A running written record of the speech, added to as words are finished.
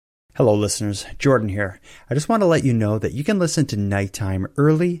Hello listeners, Jordan here. I just want to let you know that you can listen to Nighttime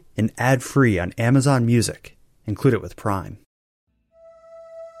early and ad-free on Amazon Music. Include it with Prime.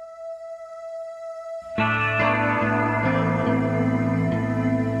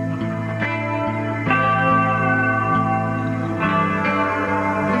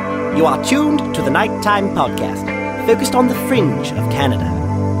 You are tuned to the Nighttime Podcast, focused on the fringe of Canada.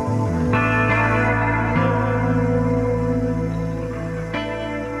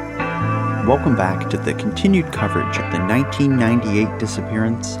 Welcome back to the continued coverage of the 1998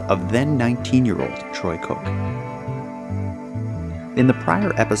 disappearance of then 19-year-old Troy Cook. In the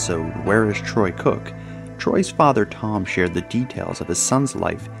prior episode, Where is Troy Cook?, Troy's father Tom shared the details of his son's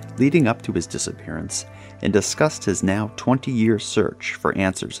life leading up to his disappearance and discussed his now 20-year search for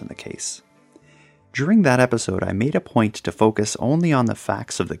answers in the case. During that episode, I made a point to focus only on the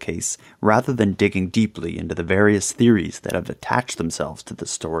facts of the case rather than digging deeply into the various theories that have attached themselves to the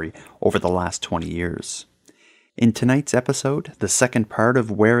story over the last 20 years. In tonight's episode, the second part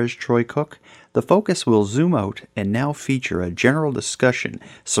of Where is Troy Cook?, the focus will zoom out and now feature a general discussion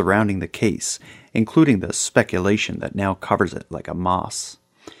surrounding the case, including the speculation that now covers it like a moss.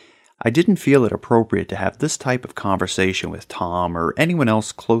 I didn't feel it appropriate to have this type of conversation with Tom or anyone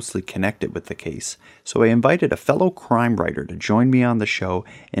else closely connected with the case, so I invited a fellow crime writer to join me on the show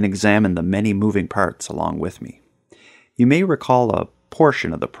and examine the many moving parts along with me. You may recall a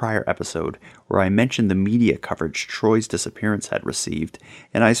portion of the prior episode where I mentioned the media coverage Troy's disappearance had received,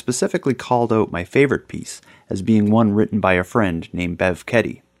 and I specifically called out my favorite piece as being one written by a friend named Bev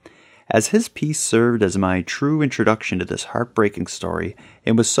Keddy. As his piece served as my true introduction to this heartbreaking story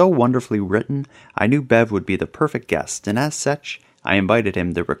and was so wonderfully written, I knew Bev would be the perfect guest, and as such, I invited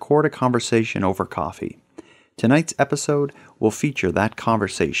him to record a conversation over coffee. Tonight's episode will feature that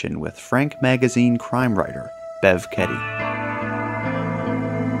conversation with Frank Magazine crime writer Bev Keddy.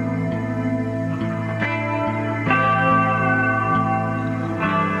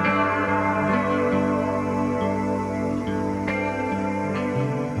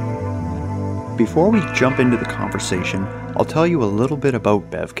 Before we jump into the conversation, I'll tell you a little bit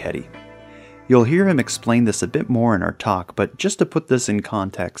about Bev Keddy. You'll hear him explain this a bit more in our talk, but just to put this in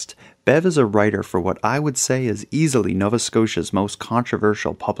context, Bev is a writer for what I would say is easily Nova Scotia's most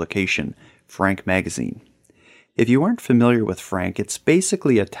controversial publication, Frank Magazine. If you aren't familiar with Frank, it's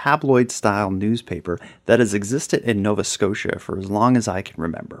basically a tabloid-style newspaper that has existed in Nova Scotia for as long as I can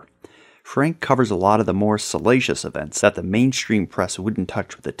remember. Frank covers a lot of the more salacious events that the mainstream press wouldn't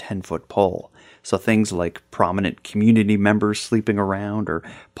touch with a 10-foot pole. So things like prominent community members sleeping around, or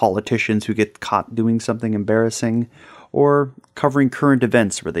politicians who get caught doing something embarrassing, or covering current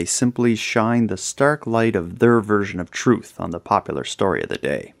events where they simply shine the stark light of their version of truth on the popular story of the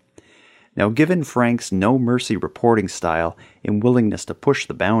day. Now, given Frank's no-mercy reporting style and willingness to push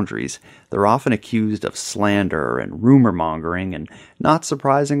the boundaries, they're often accused of slander and rumor-mongering, and not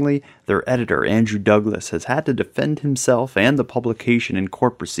surprisingly, their editor, Andrew Douglas, has had to defend himself and the publication in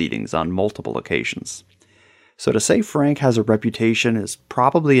court proceedings on multiple occasions. So to say Frank has a reputation is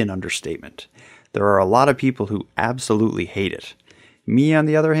probably an understatement. There are a lot of people who absolutely hate it. Me, on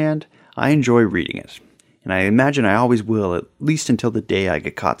the other hand, I enjoy reading it. And I imagine I always will, at least until the day I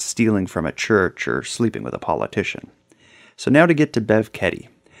get caught stealing from a church or sleeping with a politician. So now to get to Bev Keddy.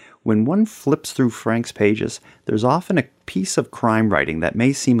 When one flips through Frank's pages, there's often a piece of crime writing that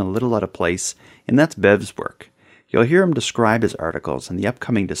may seem a little out of place, and that's Bev's work. You'll hear him describe his articles in the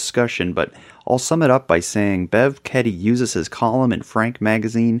upcoming discussion, but I'll sum it up by saying Bev Keddy uses his column in Frank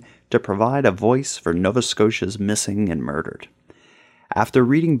Magazine to provide a voice for Nova Scotia's missing and murdered. After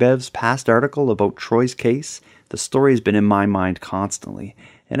reading Bev's past article about Troy's case, the story has been in my mind constantly,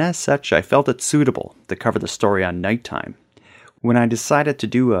 and as such I felt it suitable to cover the story on Nighttime. When I decided to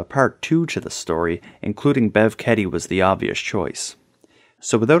do a part 2 to the story, including Bev Keddy was the obvious choice.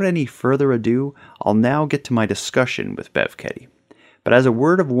 So without any further ado, I'll now get to my discussion with Bev Keddy. But as a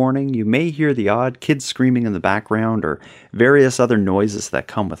word of warning, you may hear the odd kid screaming in the background or various other noises that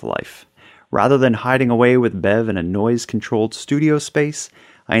come with life. Rather than hiding away with Bev in a noise-controlled studio space,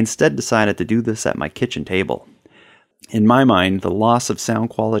 I instead decided to do this at my kitchen table. In my mind, the loss of sound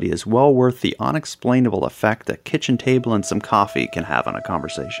quality is well worth the unexplainable effect a kitchen table and some coffee can have on a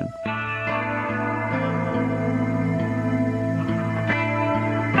conversation.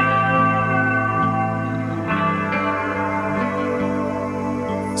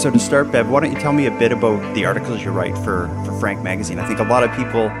 So to start, Bev, why don't you tell me a bit about the articles you write for Frank Magazine? I think a lot of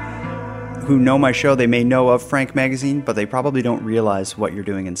people who know my show, they may know of Frank Magazine, but they probably don't realize what you're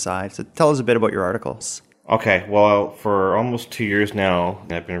doing inside. So tell us a bit about your articles. Okay, well, for almost 2 years now,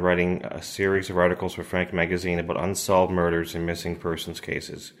 I've been writing a series of articles for Frank Magazine about unsolved murders and missing persons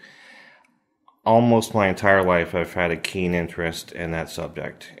cases. almost my entire life, I've had a keen interest in that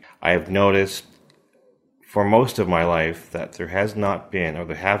subject. I have noticed for most of my life that there have not been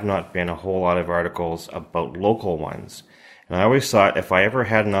a whole lot of articles about local ones. And I always thought if I ever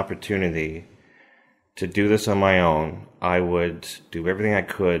had an opportunity to do this on my own, I would do everything I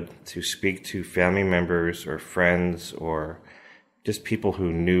could to speak to family members or friends or just people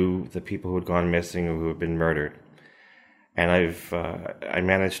who knew the people who had gone missing or who had been murdered. And I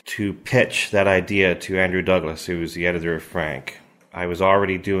managed to pitch that idea to Andrew Douglas, who was the editor of Frank. I was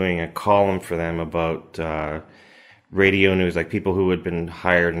already doing a column for them about radio news, like people who had been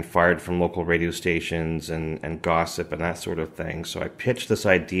hired and fired from local radio stations and gossip and that sort of thing. So I pitched this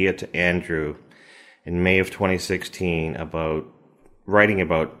idea to Andrew in May of 2016 about writing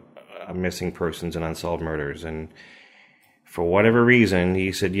about missing persons and unsolved murders. And for whatever reason,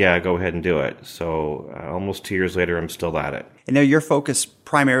 he said, yeah, go ahead and do it. So almost 2 years later, I'm still at it. And now your focus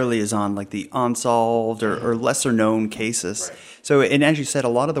primarily is on like the unsolved or lesser known cases. Right. So, and as you said, a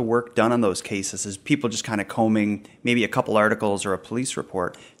lot of the work done on those cases is people just kind of combing maybe a couple articles or a police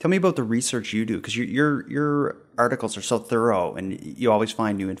report. Tell me about the research you do, because your articles are so thorough and you always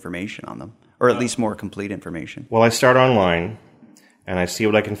find new information on them, or at least more complete information. Well, I start online and I see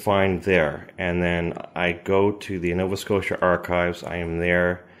what I can find there. And then I go to the Nova Scotia archives. I am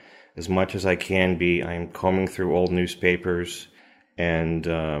there as much as I can be. I'm combing through old newspapers. And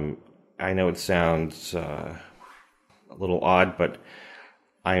I know it sounds a little odd, but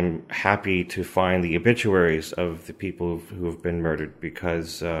I'm happy to find the obituaries of the people who have been murdered,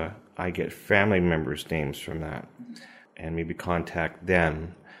 because I get family members' names from that and maybe contact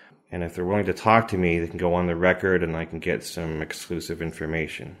them. And if they're willing to talk to me, they can go on the record and I can get some exclusive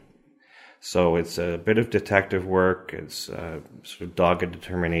information. So it's a bit of detective work. It's sort of dogged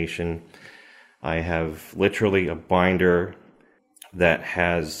determination. I have literally a binder that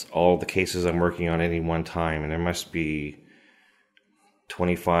has all the cases I'm working on at any one time. And there must be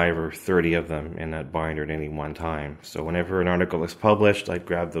 25 or 30 of them in that binder at any one time. So whenever an article is published, I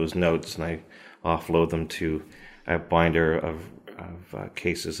grab those notes and I offload them to a binder of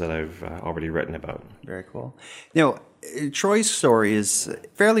cases that I've already written about. Very cool. Now, Troy's story is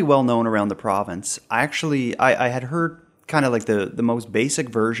fairly well known around the province. I had heard kind of like the most basic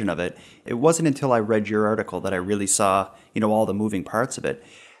version of it. It wasn't until I read your article that I really saw, all the moving parts of it.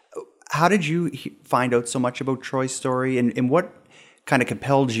 How did you find out so much about Troy's story, and what kind of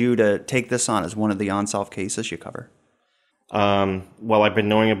compelled you to take this on as one of the unsolved cases you cover? Well, I've been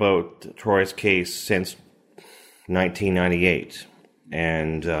knowing about Troy's case since 1998.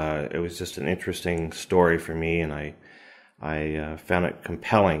 And it was just an interesting story for me, and I found it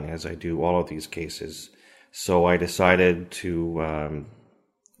compelling, as I do all of these cases. So I decided to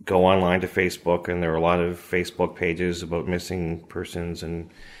go online to Facebook, and there are a lot of Facebook pages about missing persons and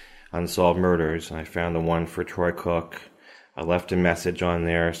unsolved murders. And I found the one for Troy Cook. I left a message on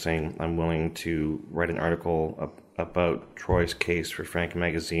there saying I'm willing to write an article about Troy's case for Frank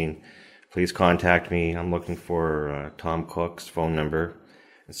Magazine. Please contact me. I'm looking for Tom Cook's phone number.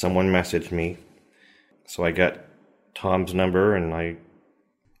 And someone messaged me. So I got Tom's number, and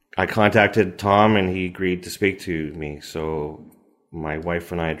I contacted Tom, and he agreed to speak to me. So my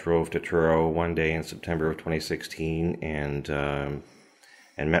wife and I drove to Truro one day in September of 2016 and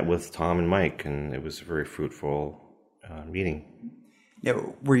met with Tom and Mike, and it was a very fruitful meeting.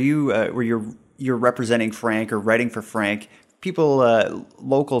 Now, you're representing Frank or writing for Frank? People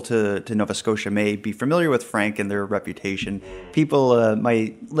local to Nova Scotia may be familiar with Frank and their reputation. People,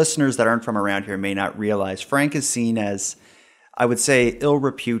 my listeners that aren't from around here, may not realize Frank is seen as, I would say, ill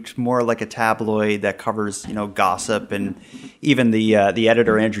repute, more like a tabloid that covers, gossip, and even the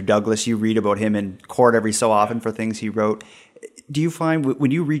editor Andrew Douglas. You read about him in court every so often for things he wrote. Do you find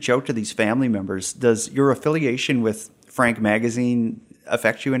when you reach out to these family members, does your affiliation with Frank Magazine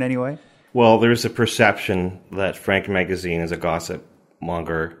affect you in any way? Well, there's a perception that Frank Magazine is a gossip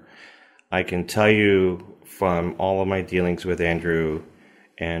monger. I can tell you from all of my dealings with Andrew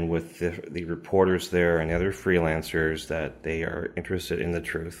and with the reporters there and the other freelancers that they are interested in the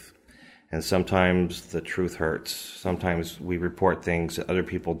truth. And sometimes the truth hurts. Sometimes we report things that other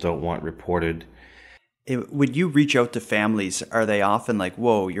people don't want reported. When you reach out to families, are they often like,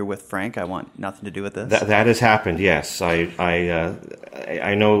 "Whoa, you're with Frank? I want nothing to do with this"? That has happened. Yes,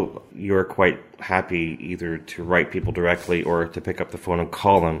 I know you're quite happy either to write people directly or to pick up the phone and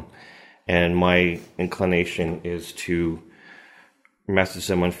call them. And my inclination is to message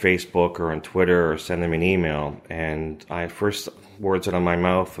them on Facebook or on Twitter or send them an email. And first words out of my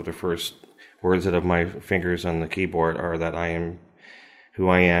mouth or the first words out of my fingers on the keyboard are that I am who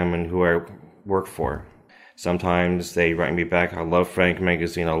I am and who I work for. Sometimes they write me back, I love Frank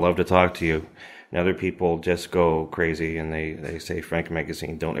Magazine, I love to talk to you. And other people just go crazy and they say, Frank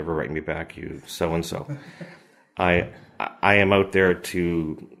Magazine, don't ever write me back, you so-and-so. I am out there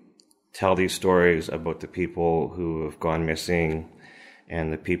to tell these stories about the people who have gone missing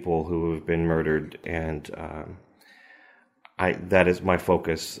and the people who have been murdered, and that is my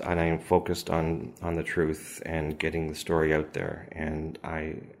focus, and I am focused on the truth and getting the story out there, and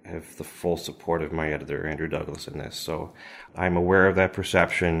I have the full support of my editor, Andrew Douglas, in this. So I'm aware of that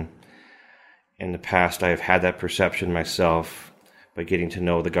perception. In the past, I have had that perception myself. By getting to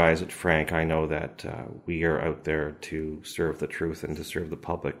know the guys at Frank, I know that we are out there to serve the truth and to serve the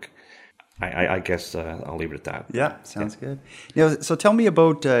public. I guess I'll leave it at that. Yeah, sounds good. So tell me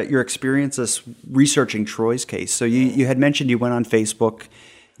about your experiences researching Troy's case. So you had mentioned you went on Facebook,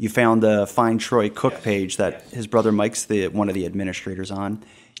 you found the Find Troy Cook page that his brother Mike's one of the administrators on.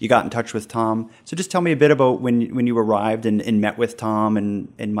 You got in touch with Tom. So just tell me a bit about when you arrived and met with Tom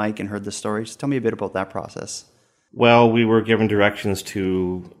and Mike and heard the story. Just tell me a bit about that process. Well, we were given directions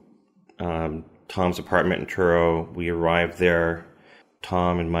to Tom's apartment in Truro. We arrived there.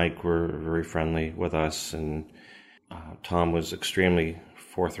 Tom and Mike were very friendly with us, and Tom was extremely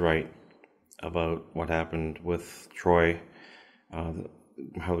forthright about what happened with Troy, what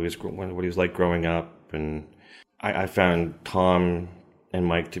he was like growing up. And I found Tom and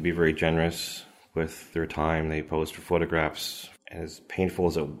Mike to be very generous with their time. They posed for photographs. As painful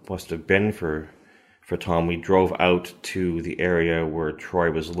as it must have been for Tom, we drove out to the area where Troy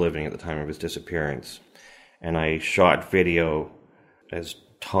was living at the time of his disappearance, and I shot video. As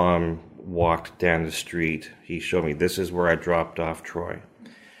Tom walked down the street, he showed me, this is where I dropped off Troy.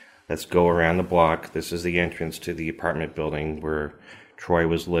 Let's go around the block. This is the entrance to the apartment building where Troy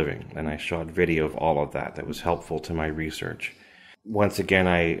was living. And I shot video of all of that. That was helpful to my research. Once again,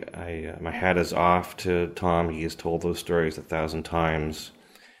 my hat is off to Tom. He has told those stories 1,000 times.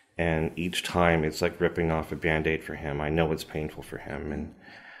 And each time it's like ripping off a Band-Aid for him. I know it's painful for him. And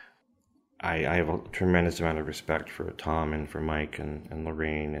I have a tremendous amount of respect for Tom and for Mike and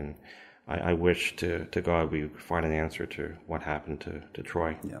Lorraine, and I wish to God we find an answer to what happened to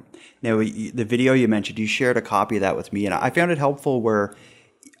Troy. Yeah. Now, the video you mentioned, you shared a copy of that with me, and I found it helpful where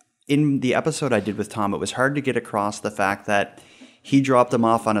in the episode I did with Tom, it was hard to get across the fact that he dropped him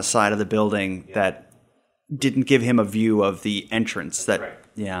off on a side of the building that didn't give him a view of the entrance. Right.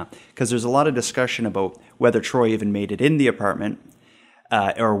 Yeah, because there's a lot of discussion about whether Troy even made it in the apartment,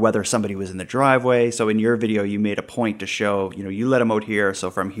 or whether somebody was in the driveway. So in your video, you made a point to show, you let him out here,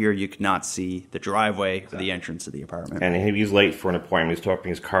 so from here you could not see the driveway or the entrance of the apartment. And he was late for an appointment. He was dropping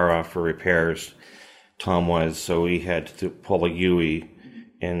his car off for repairs, Tom was, so he had to pull a U-ey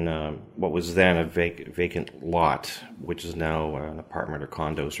in what was then a vacant lot, which is now an apartment or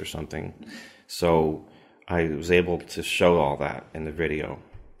condos or something. So I was able to show all that in the video.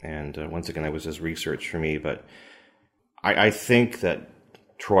 And once again, that was just research for me. But I think that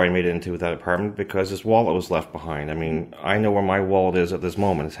Troy made it into that apartment because his wallet was left behind. I mean, I know where my wallet is at this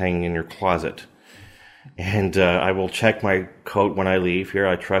moment. It's hanging in your closet. And I will check my coat when I leave here.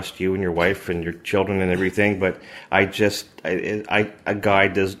 I trust you and your wife and your children and everything. But a guy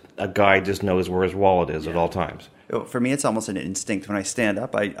just knows where his wallet is at all times. For me, it's almost an instinct. When I stand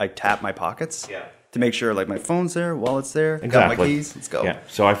up, I tap my pockets to make sure like my phone's there, wallet's there, exactly. Got my keys, let's go. Yeah.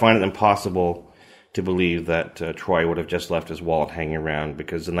 So I find it impossible to believe that Troy would have just left his wallet hanging around,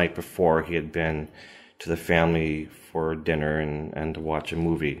 because the night before he had been to the family for dinner and to watch a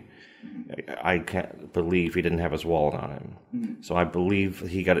movie. I can't believe he didn't have his wallet on him. Mm-hmm. So I believe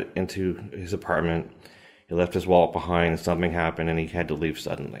he got into his apartment, he left his wallet behind, something happened, and he had to leave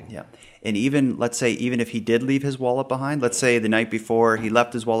suddenly. Yeah. And even if he did leave his wallet behind, let's say the night before he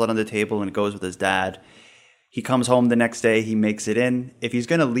left his wallet on the table and goes with his dad, he comes home the next day, he makes it in. If he's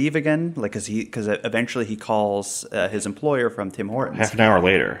going to leave again, like because eventually he calls his employer from Tim Hortons. Half an hour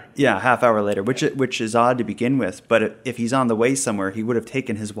later. Yeah, half hour later, which is odd to begin with. But if he's on the way somewhere, he would have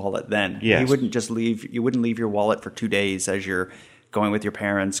taken his wallet then. Yes. He wouldn't just leave. You wouldn't leave your wallet for 2 days as you're going with your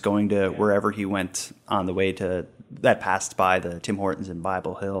parents, going to wherever he went on the way to that passed by the Tim Hortons in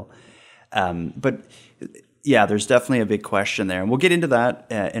Bible Hill. But yeah, there's definitely a big question there, and we'll get into that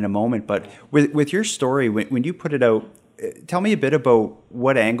in a moment. But with your story, when you put it out, tell me a bit about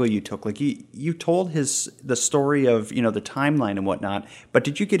what angle you took. Like you told the story of the timeline and whatnot, but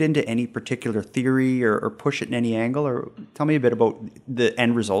did you get into any particular theory or push it in any angle? Or tell me a bit about the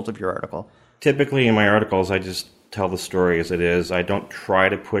end result of your article. Typically, in my articles, I just tell the story as it is. I don't try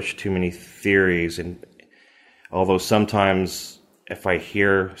to push too many theories, and although sometimes if I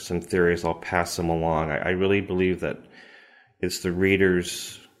hear some theories, I'll pass them along. I really believe that it's the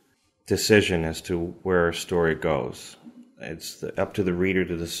reader's decision as to where a story goes. It's up to the reader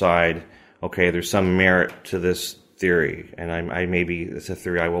to decide, okay, there's some merit to this theory, and I maybe it's a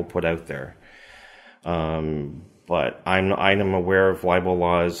theory I will put out there. But I'm aware of libel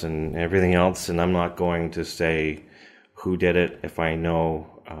laws and everything else, and I'm not going to say who did it if I know.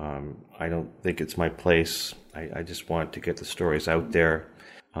 I don't think it's my place. I just want to get the stories out there.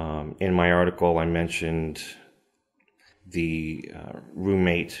 In my article, I mentioned the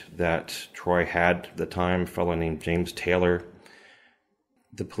roommate that Troy had at the time, a fellow named James Taylor.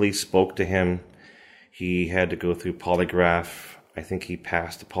 The police spoke to him. He had to go through polygraph. I think he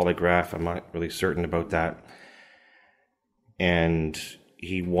passed the polygraph. I'm not really certain about that. And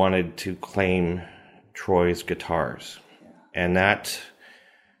he wanted to claim Troy's guitars. And that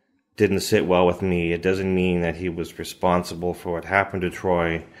didn't sit well with me. It doesn't mean that he was responsible for what happened to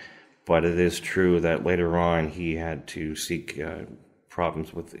Troy, but it is true that later on he had to seek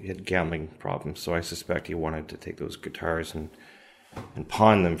problems with, he had gambling problems. So I suspect he wanted to take those guitars and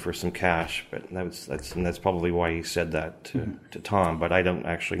pawn them for some cash. But that's probably why he said that to Tom, but I don't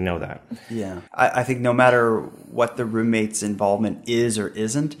actually know that. Yeah. I think no matter what the roommate's involvement is or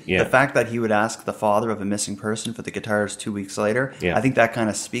isn't, the fact that he would ask the father of a missing person for the guitars 2 weeks later, I think that kind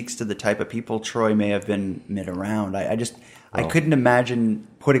of speaks to the type of people Troy may have been around. I couldn't imagine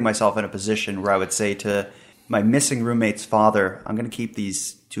putting myself in a position where I would say to my missing roommate's father, I'm going to keep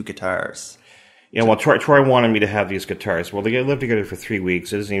these 2 guitars. Yeah, well, Troy wanted me to have these guitars. Well, they lived together for 3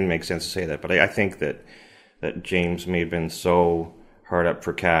 weeks. It doesn't even make sense to say that. But I think that James may have been so hard up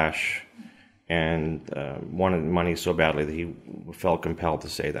for cash and wanted money so badly that he felt compelled to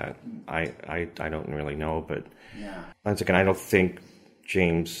say that. I don't really know. But once again, I don't think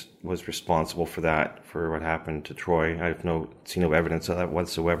James was responsible for that, for what happened to Troy. I have seen no evidence of that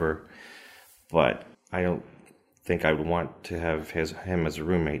whatsoever. But I don't think I would want to have him as a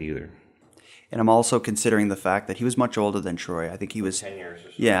roommate either. And I'm also considering the fact that he was much older than Troy. I think he was 10 years or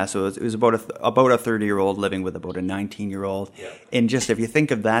so. Yeah, so it was about a 30-year-old living with about a 19-year-old. Yeah. And just if you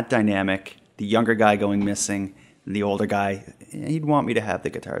think of that dynamic, the younger guy going missing, and the older guy, he'd want me to have the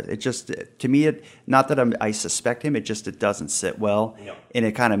guitars. It just, to me, not that I suspect him, it doesn't sit well. No. And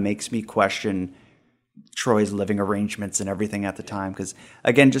it kind of makes me question Troy's living arrangements and everything at the time. Because,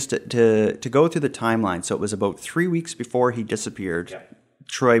 again, just to go through the timeline, so it was about 3 weeks before he disappeared. Yeah.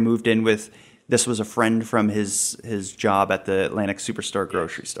 Troy moved in with... This was a friend from his job at the Atlantic Superstore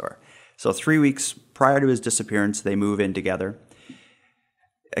grocery store. So 3 weeks prior to his disappearance, they move in together.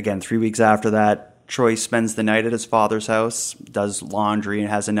 Again, 3 weeks after that, Troy spends the night at his father's house, does laundry, and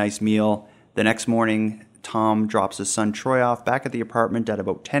has a nice meal. The next morning, Tom drops his son Troy off back at the apartment at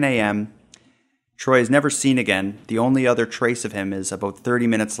about 10 a.m. Troy is never seen again. The only other trace of him is about 30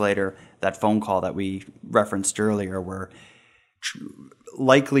 minutes later, that phone call that we referenced earlier where...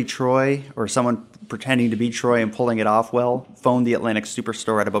 likely Troy or someone pretending to be Troy and pulling it off phoned the Atlantic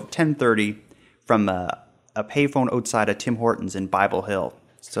Superstore at about 10:30 from a payphone outside of Tim Hortons in Bible Hill.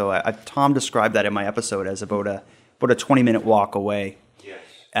 So Tom described that in my episode as about a 20-minute walk away.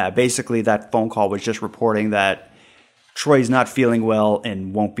 Yes. Basically, that phone call was just reporting that Troy's not feeling well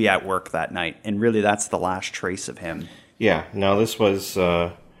and won't be at work that night. And really, that's the last trace of him. Yeah. Now, this was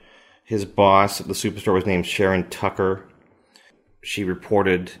his boss at the Superstore was named Sharon Tucker. She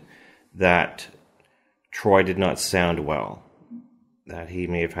reported that Troy did not sound well, that he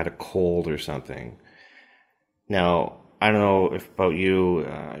may have had a cold or something. Now, I don't know about you,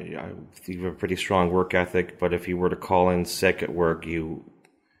 you have a pretty strong work ethic, but if you were to call in sick at work, you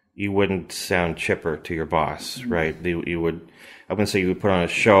wouldn't sound chipper to your boss, right? You would, I wouldn't say you would put on a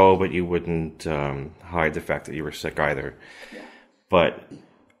show, but you wouldn't hide the fact that you were sick either. Yeah. But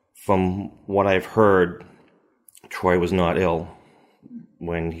from what I've heard, Troy was not ill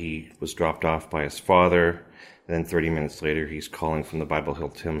when he was dropped off by his father. Then 30 minutes later, he's calling from the Bible Hill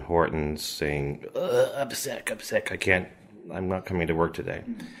Tim Hortons saying, I'm sick, I'm not coming to work today.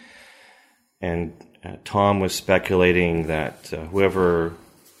 Mm-hmm. And Tom was speculating that whoever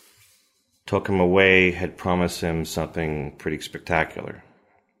took him away had promised him something pretty spectacular.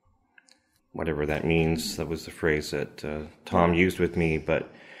 Whatever that means, that was the phrase that Tom used with me. But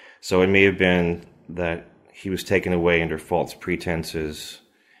so it may have been that he was taken away under false pretenses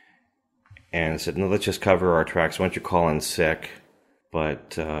and said, no, let's just cover our tracks. Why don't you call in sick?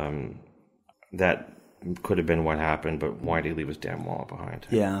 But that could have been what happened, but why did he leave his damn wallet behind?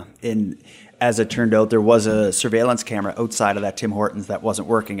 Yeah, and as it turned out, there was a surveillance camera outside of that Tim Hortons that wasn't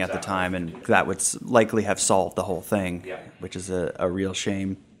working at the time, and that would likely have solved the whole thing, which is a real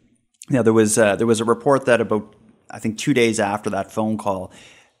shame. Now, there was a report that about, I think, 2 days after that phone call,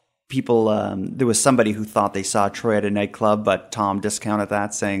 people, there was somebody who thought they saw Troy at a nightclub, but Tom discounted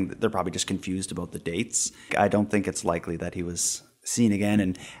that, saying that they're probably just confused about the dates. I don't think it's likely that he was seen again.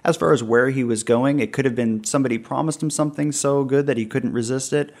 And as far as where he was going, it could have been somebody promised him something so good that he couldn't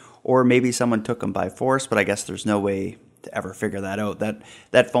resist it, or maybe someone took him by force, but I guess there's no way to ever figure that out.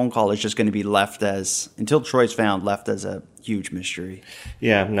 That phone call is just going to be left as, until Troy's found, left as a huge mystery.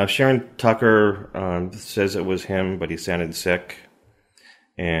 Yeah, now Sharon Tucker says it was him, but he sounded sick.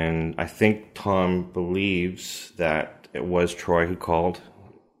 And I think Tom believes that it was Troy who called,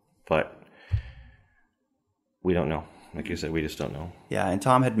 but we don't know. Like you said, we just don't know. Yeah, and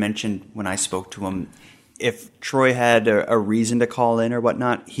Tom had mentioned when I spoke to him, if Troy had a reason to call in or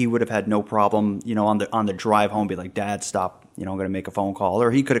whatnot, he would have had no problem, on the drive home, be like, Dad, stop, I'm going to make a phone call.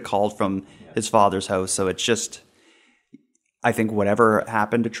 Or he could have called from his father's house. So it's just, I think whatever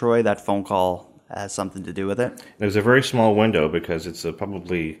happened to Troy, that phone call has something to do with it. There's a very small window because it's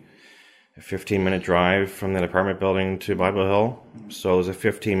probably a 15-minute drive from that apartment building to Bible Hill. So there's a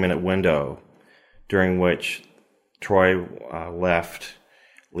 15-minute window during which Troy left,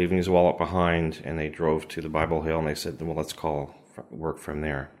 leaving his wallet behind, and they drove to the Bible Hill, and they said, well, let's call work from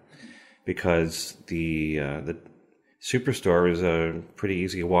there. Because the Superstore is a pretty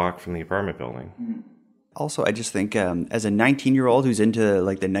easy walk from the apartment building. Also, I just think as a 19-year-old who's into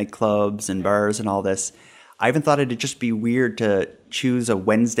like the nightclubs and bars and all this, I even thought it'd just be weird to choose a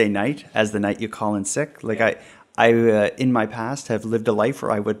Wednesday night as the night you call in sick. Like I in my past have lived a life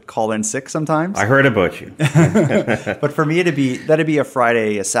where I would call in sick sometimes. I heard about you. But for me, that'd be a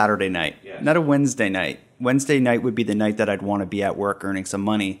Friday, a Saturday night, not a Wednesday night. Wednesday night would be the night that I'd want to be at work earning some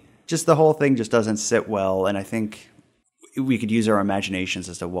money. Just the whole thing just doesn't sit well, and I think we could use our imaginations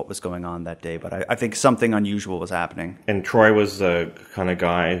as to what was going on that day, but I think something unusual was happening. And Troy was the kind of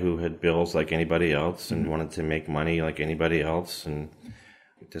guy who had bills like anybody else and wanted to make money like anybody else, and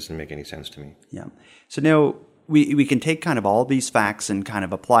it doesn't make any sense to me. Yeah. So now we can take kind of all these facts and kind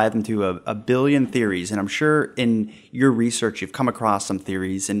of apply them to a billion theories, and I'm sure in your research you've come across some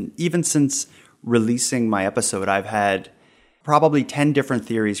theories, and even since releasing my episode, I've had probably 10 different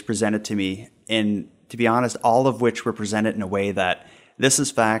theories presented to me, and to be honest, all of which were presented in a way that this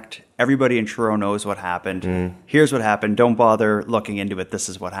is fact. Everybody in Truro knows what happened. Here's what happened. Don't bother looking into it. This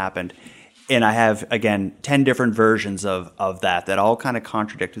is what happened. And I have, again, 10 different versions of that all kind of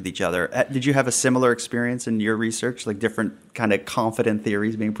contradict with each other. Did you have a similar experience in your research, like different kind of confident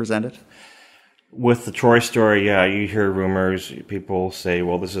theories being presented? With the Troy story, yeah, you hear rumors. People say,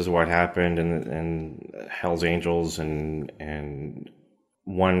 well, this is what happened, and Hell's Angels, and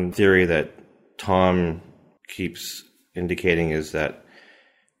one theory that Tom keeps indicating is that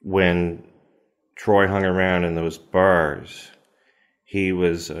when Troy hung around in those bars, he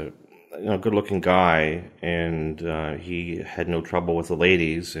was a good-looking guy, and he had no trouble with the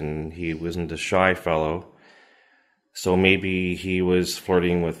ladies, and he wasn't a shy fellow. So maybe he was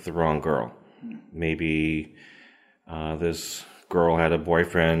flirting with the wrong girl. Maybe this girl had a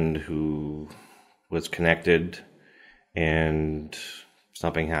boyfriend who was connected, and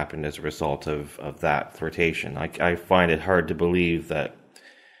something happened as a result of that flirtation. I find it hard to believe that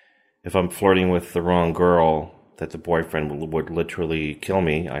if I'm flirting with the wrong girl, that the boyfriend would literally kill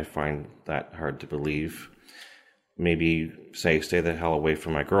me. I find that hard to believe. Maybe say, stay the hell away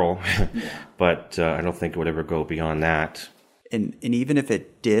from my girl. But I don't think it would ever go beyond that. And even if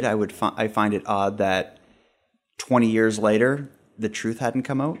it did, I find it odd that 20 years later, the truth hadn't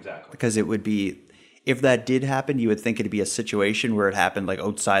come out. Exactly. Because it would be, if that did happen, you would think it'd be a situation where it happened like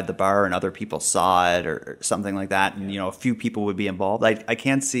outside the bar and other people saw it or something like that. And, a few people would be involved. I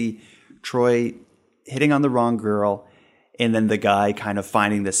can't see Troy hitting on the wrong girl and then the guy kind of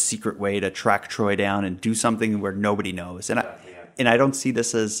finding this secret way to track Troy down and do something where nobody knows. And I don't see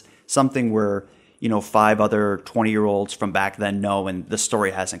this as something where, 5 other 20-year-olds from back then know and the story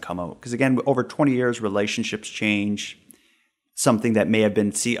hasn't come out. Because again, over 20 years, relationships change. Something that may have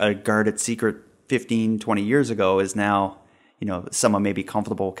been a guarded secret 15, 20 years ago is now, someone may be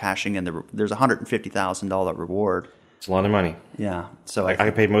comfortable cashing in. There's a $150,000 reward. It's a lot of money. Yeah. So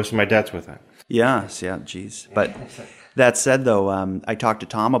I paid most of my debts with that. Yes. Yeah. Geez. But that said, though, I talked to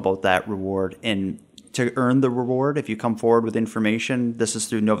Tom about that reward, and to earn the reward, if you come forward with information, this is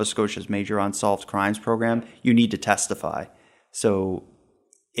through Nova Scotia's Major Unsolved Crimes program, you need to testify. So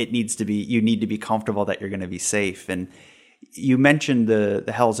you need to be comfortable that you're going to be safe. And you mentioned the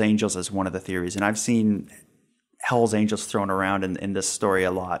Hell's Angels as one of the theories, and I've seen Hell's Angels thrown around in this story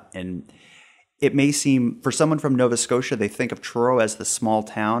a lot. And it may seem, for someone from Nova Scotia, they think of Truro as the small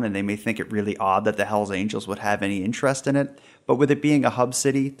town, and they may think it really odd that the Hells Angels would have any interest in it. But with it being a hub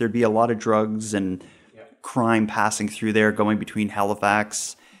city, there'd be a lot of drugs and crime passing through there, going between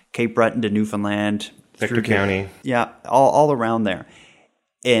Halifax, Cape Breton to Newfoundland. Victor County. Yeah, all around there.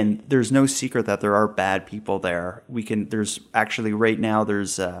 And there's no secret that there are bad people there. There's actually right now,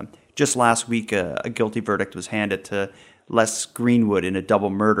 just last week, a guilty verdict was handed to Les Greenwood in a double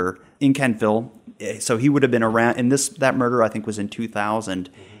murder in Kentville. So he would have been around, and that murder I think was in 2000,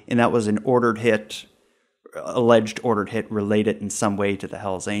 and that was an alleged ordered hit related in some way to the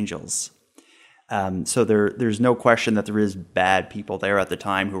Hells Angels. So there's no question that there is bad people there at the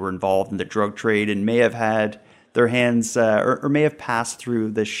time who were involved in the drug trade and may have had their hands or may have passed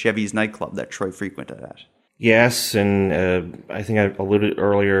through the Chevy's nightclub that Troy frequented at. Yes, and I think I alluded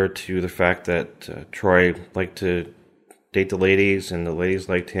earlier to the fact that Troy liked to date the ladies, and the ladies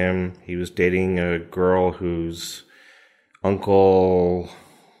liked him. He was dating a girl whose uncle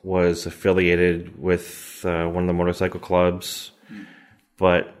was affiliated with one of the motorcycle clubs,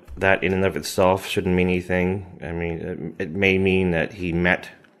 but that in and of itself shouldn't mean anything. I mean, it may mean that he met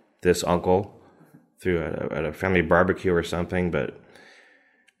this uncle at a family barbecue or something, but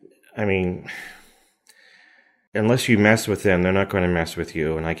I mean, unless you mess with them, they're not going to mess with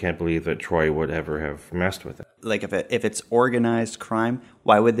you, and I can't believe that Troy would ever have messed with it. Like if it's organized crime,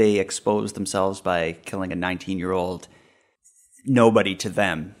 why would they expose themselves by killing a 19-year-old nobody to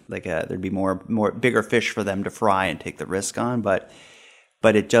them? Like there'd be more bigger fish for them to fry and take the risk on, but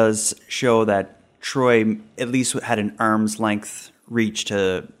it does show that Troy at least had an arm's length reach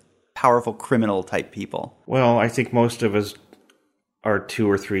to powerful criminal type people. Well, I think most of us are 2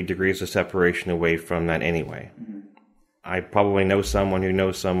 or 3 degrees of separation away from that anyway. Mm-hmm. I probably know someone who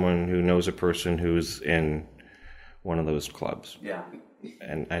knows a person who's in one of those clubs. Yeah.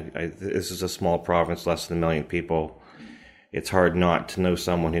 And this is a small province, less than 1 million people. It's hard not to know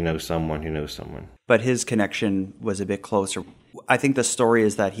someone who knows someone who knows someone. But his connection was a bit closer. I think the story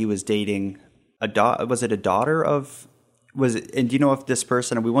is that he was dating was it a daughter of... And do you know if this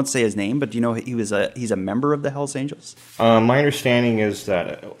person, and we won't say his name, but do you know he's a member of the Hells Angels? My understanding is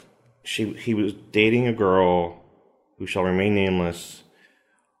that he was dating a girl who shall remain nameless,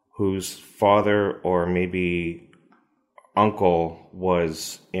 whose father or maybe uncle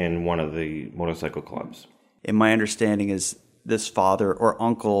was in one of the motorcycle clubs. And my understanding is this father or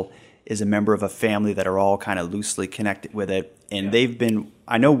uncle is a member of a family that are all kind of loosely connected with it. And they've been,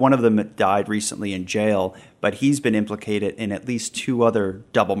 I know one of them died recently in jail, but he's been implicated in at least 2 other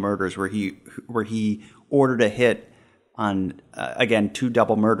double murders where he ordered a hit on, again, 2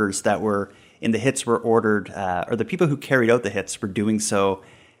 double murders that were, and the hits were ordered, or the people who carried out the hits were doing so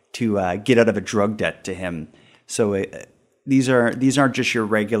to get out of a drug debt to him. So these aren't just your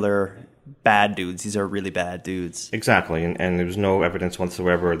regular bad dudes. These are really bad dudes. Exactly. And there was no evidence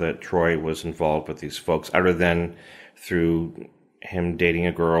whatsoever that Troy was involved with these folks other than through him dating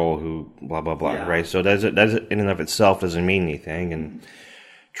a girl who blah, blah, blah, right? So that in and of itself doesn't mean anything. And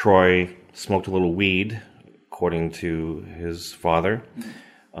Troy smoked a little weed, according to his father.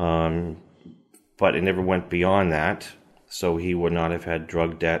 But it never went beyond that. So he would not have had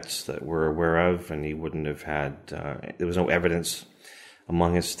drug debts that we're aware of, and he wouldn't have had, there was no evidence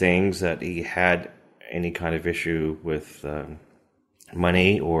among his things that he had any kind of issue with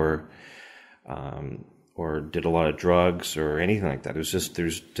money or did a lot of drugs or anything like that. There's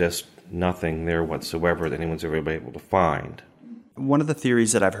just nothing there whatsoever that anyone's ever been able to find. One of the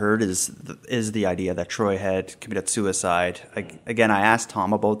theories that I've heard is the idea that Troy had committed suicide. Again, I asked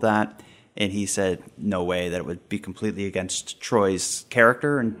Tom about that, and he said no way, that it would be completely against Troy's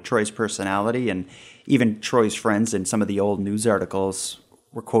character and Troy's personality. And even Troy's friends in some of the old news articles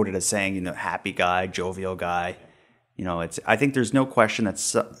were quoted as saying, happy guy, jovial guy. I think there's no question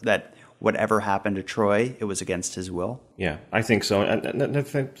that whatever happened to Troy, it was against his will. Yeah, I think so. And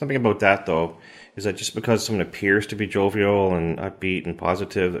something about that, though, is that just because someone appears to be jovial and upbeat and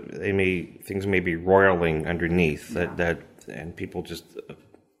positive, things may be roiling underneath, and people just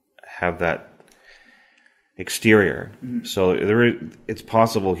have that exterior. Mm-hmm. So it's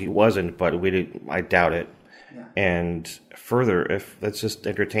possible he wasn't, but I doubt it. Yeah. And further, let's just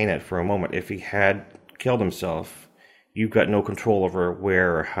entertain it for a moment. If he had killed himself, you've got no control over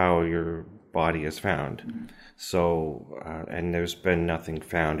where or how your body is found. Mm-hmm. So, and there's been nothing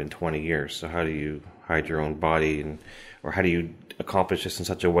found in 20 years. So how do you hide your own body, or how do you accomplish this in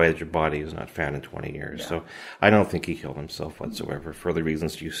such a way that your body is not found in 20 years? Yeah. So I don't think he killed himself whatsoever for the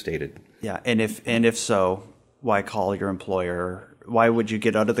reasons you stated. Yeah, and if so, why call your employer? Why would you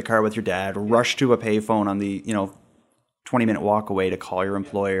get out of the car with your dad, rush to a payphone on the 20-minute walk away to call your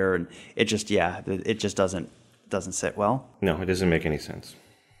employer? And it just doesn't sit well. No, it doesn't make any sense.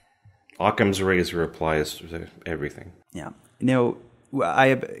 Occam's razor applies to everything. Yeah.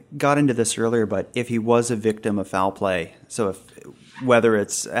 I got into this earlier, but if he was a victim of foul play, so if whether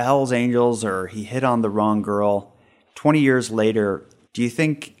it's Hell's Angels or he hit on the wrong girl, 20 years later, do you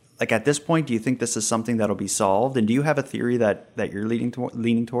think, like at this point, do you think this is something that'll be solved? And do you have a theory that you're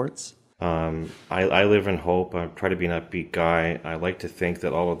leaning towards? I live in hope. I try to be an upbeat guy. I like to think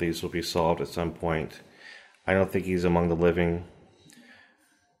that all of these will be solved at some point. I don't think he's among the living.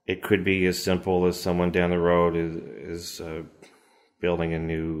 It could be as simple as someone down the road is building a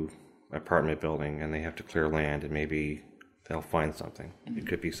new apartment building and they have to clear land and maybe they'll find something. It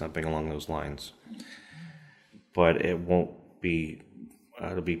could be something along those lines. But it won't be,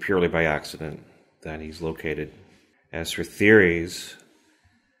 it'll be purely by accident that he's located. As for theories,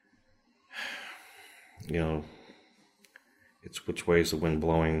 it's which way is the wind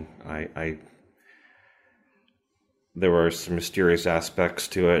blowing. There were some mysterious aspects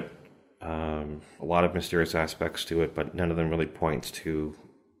to it, a lot of mysterious aspects to it, but none of them really points to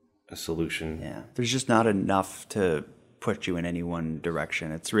a solution. Yeah, there's just not enough to put you in any one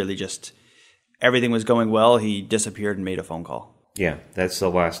direction. It's really just everything was going well. He disappeared and made a phone call. Yeah, that's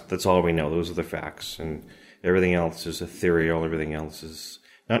all we know. Those are the facts, and everything else is ethereal. Everything else is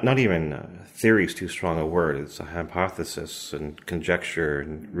not even theory is too strong a word. It's a hypothesis and conjecture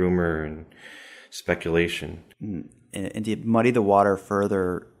and rumor and speculation. And to muddy the water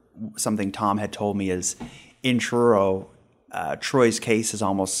further, something Tom had told me is in Truro, Troy's case has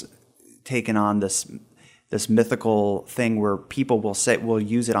almost taken on this mythical thing where people will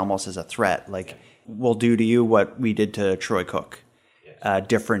use it almost as a threat, like we'll do to you what we did to Troy Cook.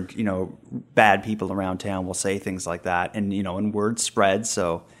 Different, bad people around town will say things like that, and word spreads.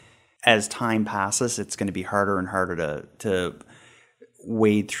 So as time passes, it's going to be harder and harder to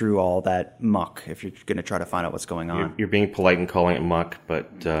wade through all that muck if you're going to try to find out what's going on. You're being polite and calling it muck,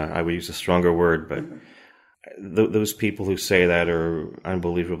 but I would use a stronger word. But those people who say that are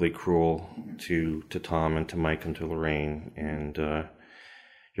unbelievably cruel to Tom and to Mike and to Lorraine. And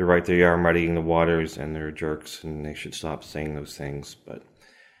you're right, they are muddying the waters and they're jerks and they should stop saying those things. But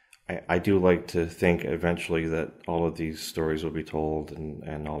I do like to think eventually that all of these stories will be told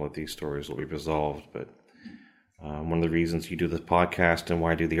and all of these stories will be resolved. But one of the reasons you do this podcast and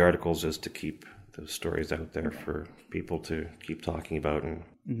why I do the articles is to keep those stories out there for people to keep talking about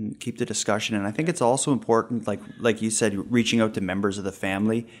and keep the discussion. And I think it's also important, like you said, reaching out to members of the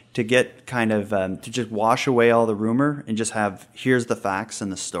family to get kind of to just wash away all the rumor and just have here's the facts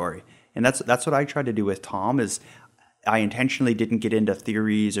and the story. And that's what I tried to do with Tom. Is I intentionally didn't get into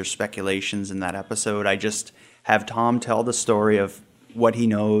theories or speculations in that episode. I just have Tom tell the story of what he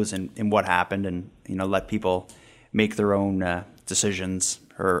knows and what happened, and let people make their own decisions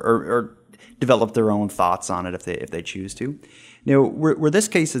or develop their own thoughts on it if they choose to. Now, where this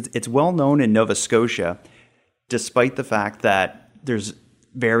case is, it's well known in Nova Scotia, despite the fact that there's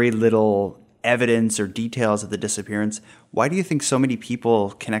very little evidence or details of the disappearance. Why do you think so many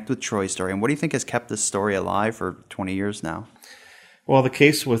people connect with Troy's story, and what do you think has kept this story alive for 20 years now? Well, the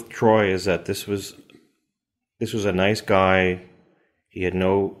case with Troy is that this was a nice guy. He had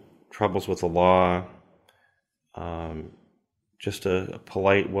no troubles with the law. Just a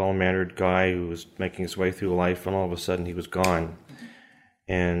polite, well-mannered guy who was making his way through life, and all of a sudden he was gone.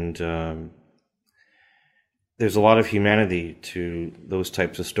 And there's a lot of humanity to those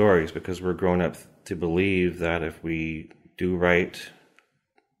types of stories because we're grown up to believe that if we do right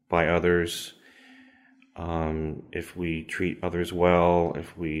by others, if we treat others well,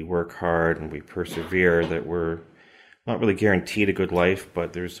 if we work hard and we persevere, that we're not really guaranteed a good life,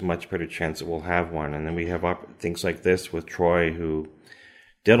 but there's a much better chance that we'll have one. And then we have things like this with Troy, who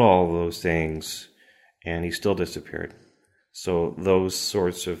did all of those things, and he still disappeared. So those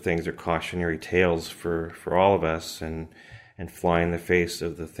sorts of things are cautionary tales for all of us, and fly in the face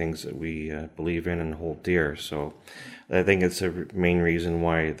of the things that we believe in and hold dear. So I think it's a main reason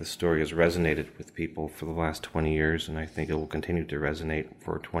why the story has resonated with people for the last 20 years, and I think it will continue to resonate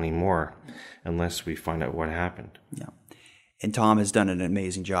for 20 more, unless we find out what happened. Yeah. And Tom has done an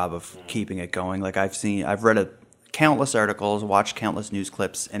amazing job of keeping it going. Like I've read countless articles, watched countless news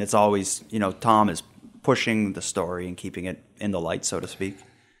clips, and it's always, Tom is pushing the story and keeping it in the light, so to speak.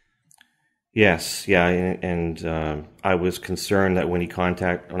 Yes, yeah, and I was concerned that when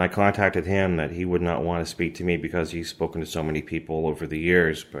I contacted him, that he would not want to speak to me because he's spoken to so many people over the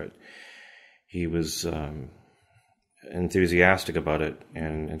years, but he was enthusiastic about it.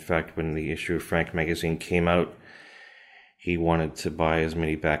 And in fact, when the issue of Frank magazine came out, he wanted to buy as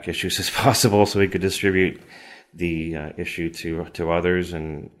many back issues as possible so he could distribute the issue to others,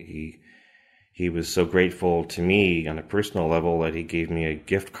 and he was so grateful to me on a personal level that he gave me a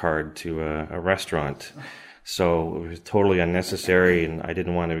gift card to a restaurant. So it was totally unnecessary, and I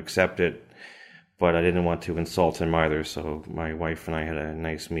didn't want to accept it, but I didn't want to insult him either. So my wife and I had a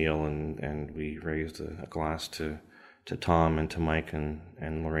nice meal, and we raised a glass to Tom and to Mike and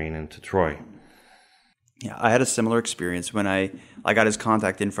Lorraine and to Troy. Yeah, I had a similar experience when I got his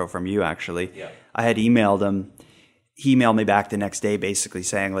contact info from you, actually. Yeah. I had emailed him. He emailed me back the next day basically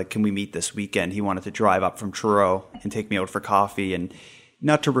saying, like, can we meet this weekend? He wanted to drive up from Truro and take me out for coffee, and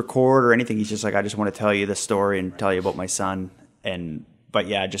not to record or anything. He's just like, I just want to tell you this story and tell you about my son. But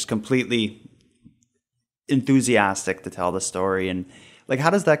yeah, just completely enthusiastic to tell the story. And like,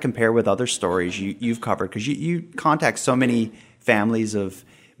 how does that compare with other stories you've covered? Because you contact so many families of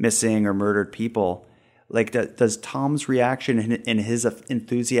missing or murdered people. Like, does Tom's reaction and his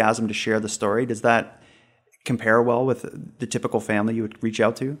enthusiasm to share the story, does that compare well with the typical family you would reach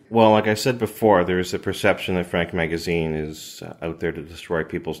out to? Well, like I said before, there's a perception that Frank Magazine is out there to destroy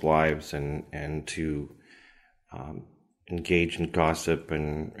people's lives and to engage in gossip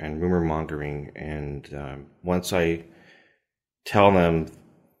and rumor mongering. And once I tell them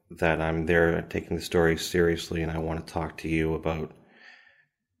that I'm there taking the story seriously and I want to talk to you about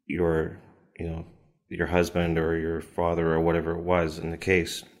your husband or your father or whatever it was in the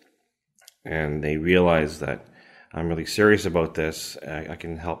case, and they realize that I'm really serious about this, I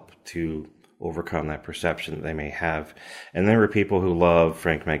can help to overcome that perception that they may have. And there are people who love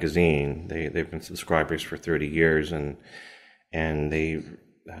Frank Magazine. They've been subscribers for 30 years, and they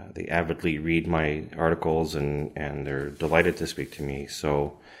avidly read my articles, and they're delighted to speak to me.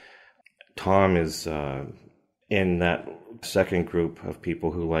 So Tom is in that second group of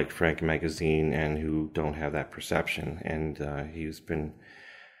people who like Frank Magazine and who don't have that perception. And he's been,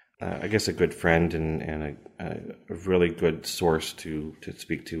 I guess, a good friend and a really good source to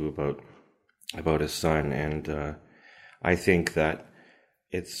speak to about his son. And I think that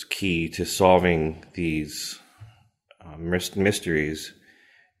it's key to solving these mysteries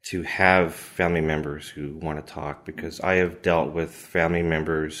to have family members who want to talk, because I have dealt with family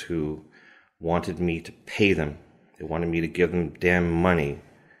members who wanted me to pay them. They wanted me to give them damn money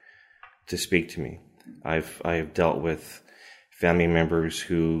to speak to me. I have dealt with family members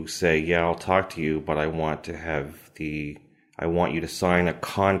who say, yeah, I'll talk to you, but I want you to sign a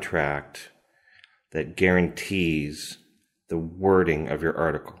contract that guarantees the wording of your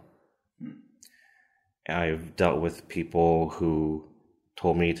article. I've dealt with people who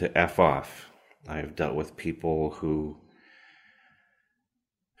told me to F off. I've dealt with people who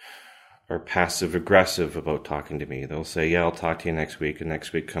are passive aggressive about talking to me. They'll say, yeah, I'll talk to you next week. And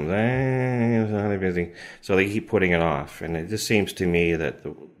next week comes, I'm really busy. So they keep putting it off. And it just seems to me that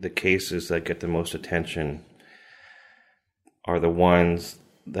the cases that get the most attention are the ones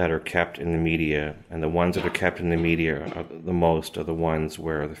that are kept in the media. And the ones that are kept in the media are the most are the ones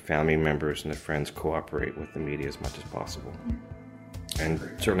where the family members and the friends cooperate with the media as much as possible. And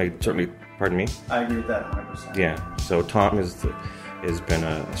certainly, pardon me? I agree with that 100%. Yeah. So Tom has been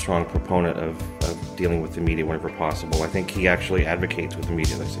a strong proponent of dealing with the media whenever possible. I think he actually advocates with the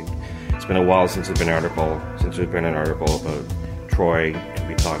media. It's been a while since there's been an article about Troy Could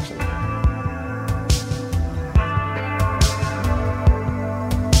Be Toxin.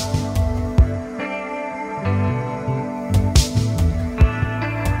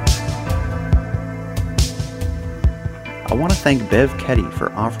 I want to thank Bev Ketty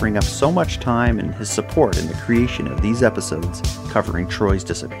for offering up so much time and his support in the creation of these episodes covering Troy's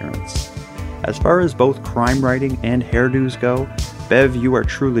disappearance. As far as both crime writing and hairdos go, Bev, you are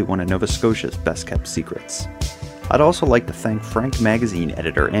truly one of Nova Scotia's best-kept secrets. I'd also like to thank Frank Magazine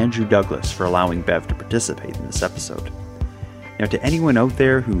editor Andrew Douglas for allowing Bev to participate in this episode. Now, to anyone out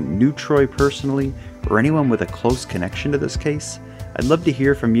there who knew Troy personally, or anyone with a close connection to this case, I'd love to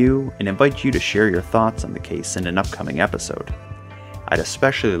hear from you and invite you to share your thoughts on the case in an upcoming episode. I'd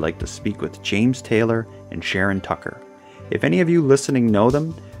especially like to speak with James Taylor and Sharon Tucker. If any of you listening know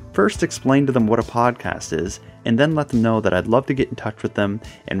them, first explain to them what a podcast is, and then let them know that I'd love to get in touch with them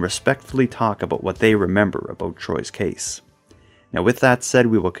and respectfully talk about what they remember about Troy's case. Now, with that said,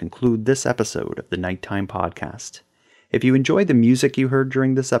 we will conclude this episode of the Nighttime Podcast. If you enjoyed the music you heard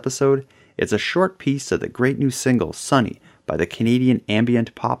during this episode, it's a short piece of the great new single, Sunny, by the Canadian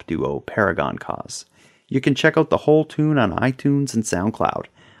ambient pop duo Paragon Cause. You can check out the whole tune on iTunes and SoundCloud.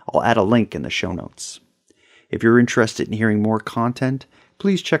 I'll add a link in the show notes. If you're interested in hearing more content,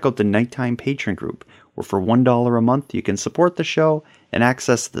 please check out the Nighttime Patron group, where for $1 a month you can support the show and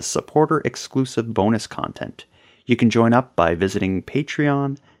access the supporter-exclusive bonus content. You can join up by visiting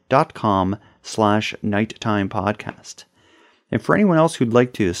patreon.com/nighttimepodcast. And for anyone else who'd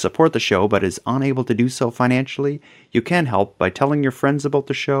like to support the show but is unable to do so financially, you can help by telling your friends about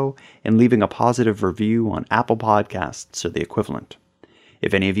the show and leaving a positive review on Apple Podcasts or the equivalent.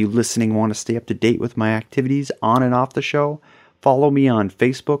 If any of you listening want to stay up to date with my activities on and off the show, follow me on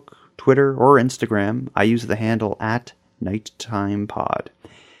Facebook, Twitter, or Instagram. I use the handle @NighttimePod.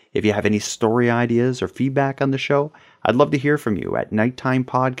 If you have any story ideas or feedback on the show, I'd love to hear from you at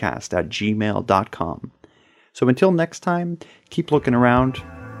nighttimepodcast@gmail.com. So until next time, keep looking around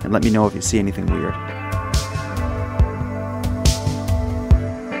and let me know if you see anything weird.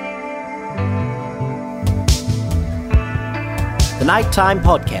 The Nighttime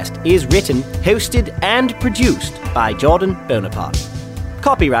Podcast is written, hosted, and produced by Jordan Bonaparte.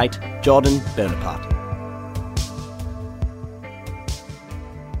 Copyright Jordan Bonaparte.